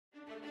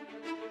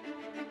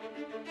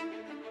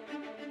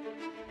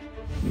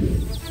The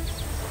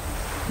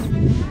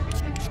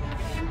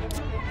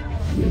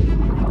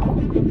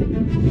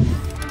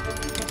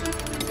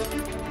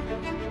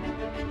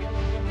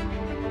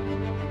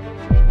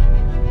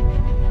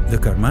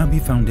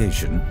Carmabi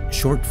Foundation,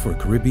 short for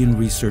Caribbean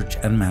Research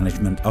and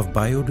Management of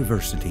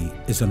Biodiversity,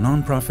 is a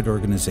non-profit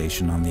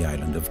organization on the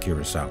island of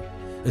Curaçao,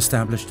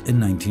 established in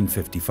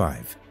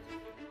 1955.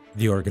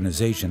 The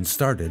organization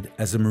started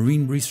as a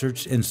marine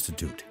research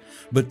institute,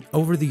 but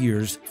over the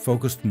years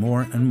focused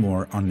more and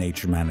more on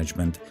nature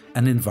management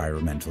and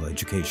environmental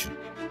education.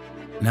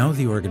 Now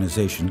the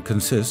organization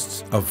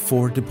consists of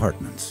 4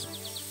 departments.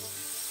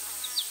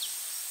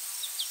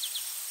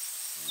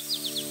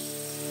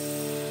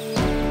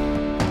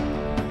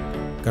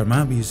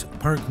 Carmabi's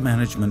Park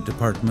Management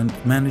Department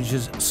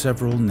manages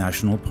several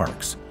national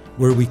parks,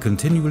 where we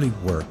continually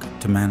work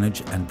to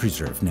manage and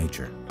preserve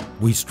nature.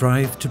 We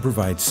strive to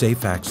provide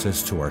safe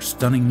access to our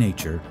stunning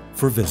nature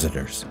for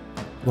visitors,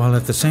 while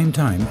at the same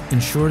time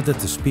ensure that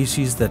the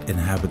species that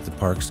inhabit the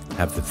parks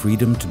have the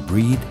freedom to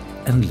breed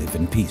and live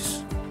in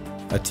peace.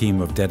 A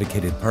team of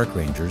dedicated park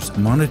rangers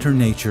monitor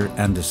nature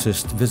and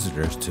assist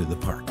visitors to the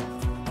park.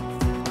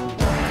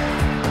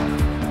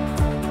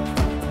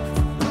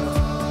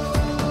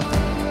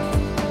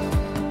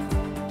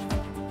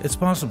 It's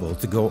possible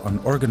to go on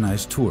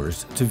organized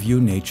tours to view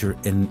nature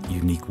in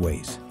unique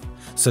ways,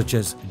 such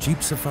as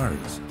jeep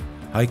safaris,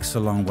 hikes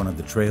along one of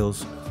the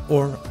trails,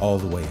 or all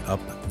the way up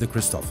the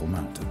Cristofel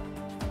mountain.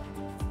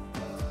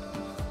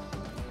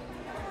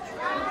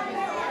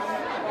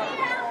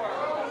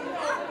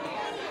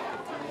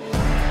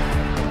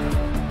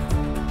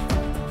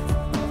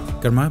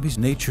 Carmabi's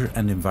Nature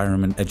and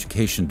Environment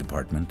Education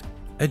Department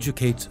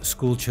educates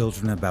school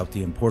children about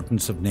the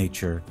importance of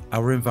nature,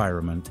 our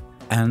environment,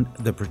 and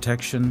the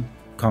protection,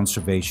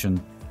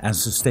 conservation, and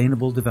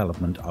sustainable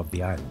development of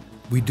the island.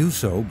 We do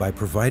so by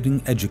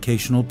providing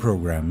educational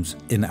programs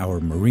in our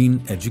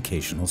Marine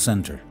Educational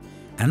Center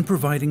and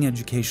providing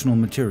educational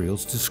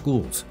materials to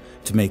schools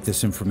to make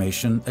this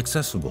information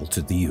accessible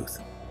to the youth.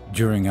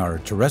 During our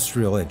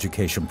terrestrial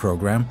education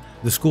program,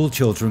 the school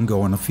children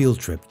go on a field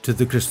trip to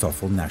the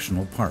Cristofel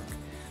National Park,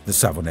 the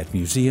Savonette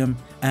Museum,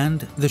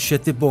 and the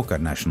Sete Boca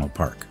National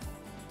Park.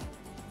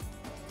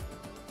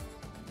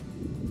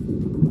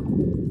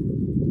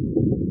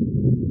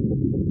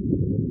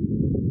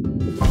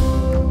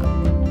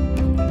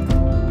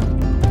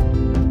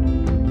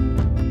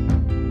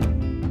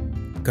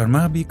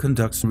 Carmabi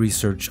conducts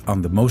research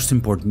on the most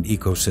important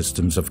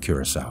ecosystems of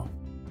Curaçao.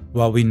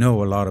 While we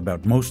know a lot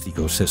about most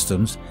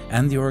ecosystems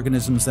and the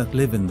organisms that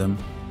live in them,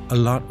 a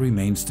lot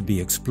remains to be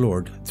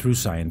explored through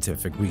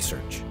scientific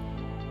research.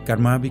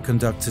 Carmabi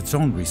conducts its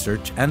own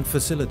research and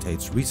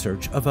facilitates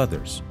research of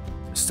others,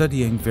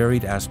 studying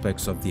varied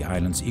aspects of the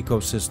island's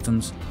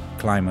ecosystems,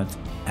 climate,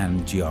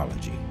 and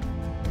geology.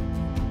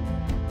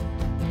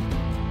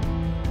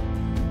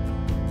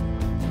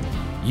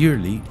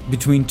 Yearly,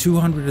 between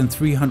 200 and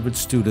 300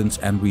 students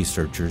and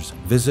researchers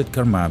visit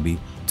Carmabi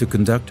to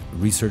conduct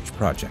research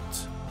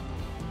projects.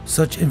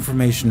 Such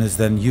information is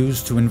then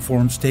used to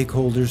inform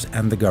stakeholders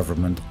and the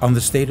government on the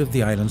state of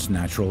the island's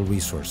natural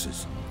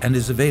resources and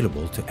is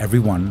available to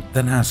everyone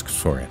that asks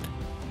for it.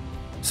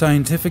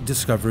 Scientific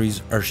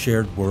discoveries are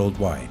shared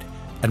worldwide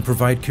and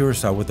provide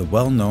Curaçao with a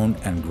well-known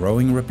and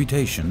growing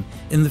reputation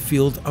in the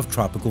field of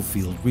tropical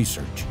field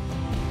research.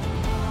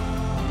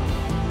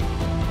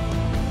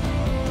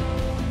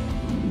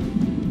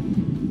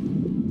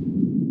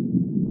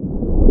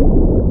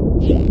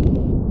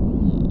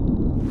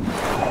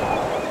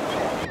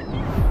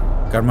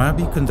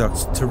 Carmabi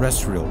conducts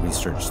terrestrial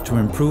research to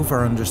improve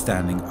our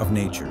understanding of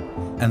nature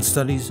and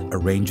studies a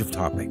range of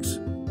topics,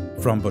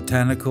 from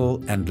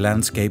botanical and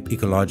landscape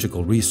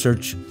ecological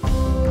research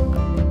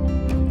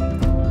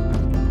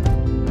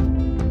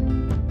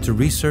to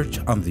research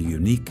on the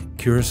unique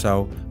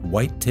Curaçao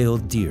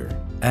white-tailed deer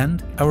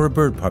and our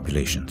bird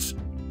populations.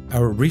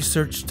 Our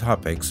research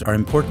topics are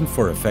important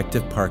for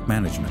effective park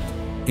management,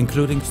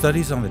 including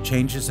studies on the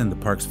changes in the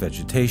park's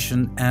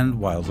vegetation and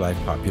wildlife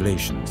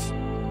populations.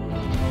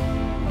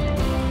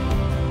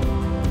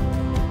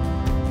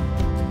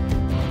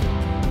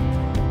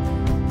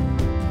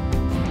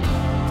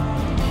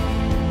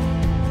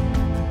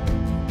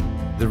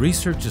 The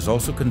research is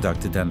also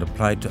conducted and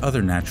applied to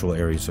other natural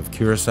areas of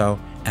Curaçao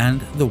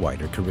and the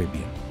wider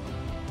Caribbean.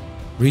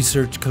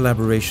 Research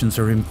collaborations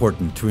are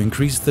important to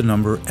increase the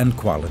number and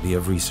quality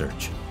of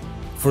research.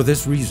 For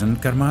this reason,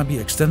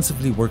 Carmabi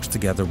extensively works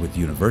together with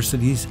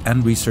universities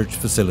and research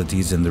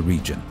facilities in the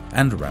region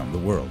and around the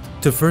world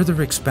to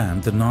further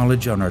expand the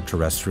knowledge on our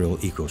terrestrial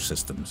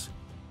ecosystems.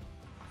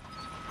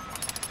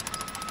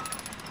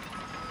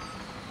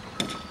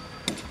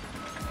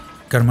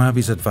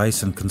 Carmabi's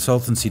Advice and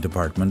Consultancy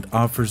Department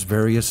offers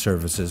various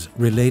services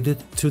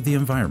related to the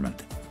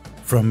environment,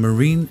 from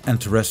marine and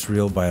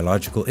terrestrial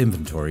biological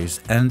inventories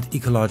and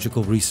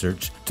ecological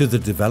research to the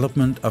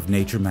development of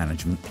nature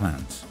management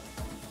plans.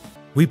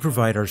 We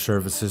provide our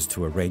services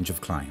to a range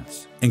of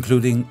clients,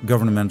 including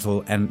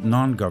governmental and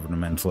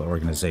non-governmental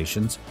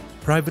organizations,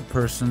 private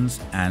persons,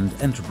 and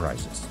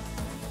enterprises.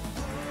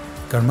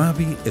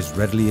 Carmabi is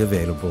readily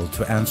available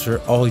to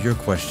answer all your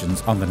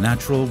questions on the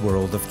natural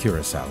world of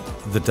Curaçao,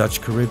 the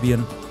Dutch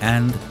Caribbean,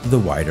 and the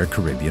wider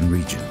Caribbean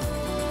region.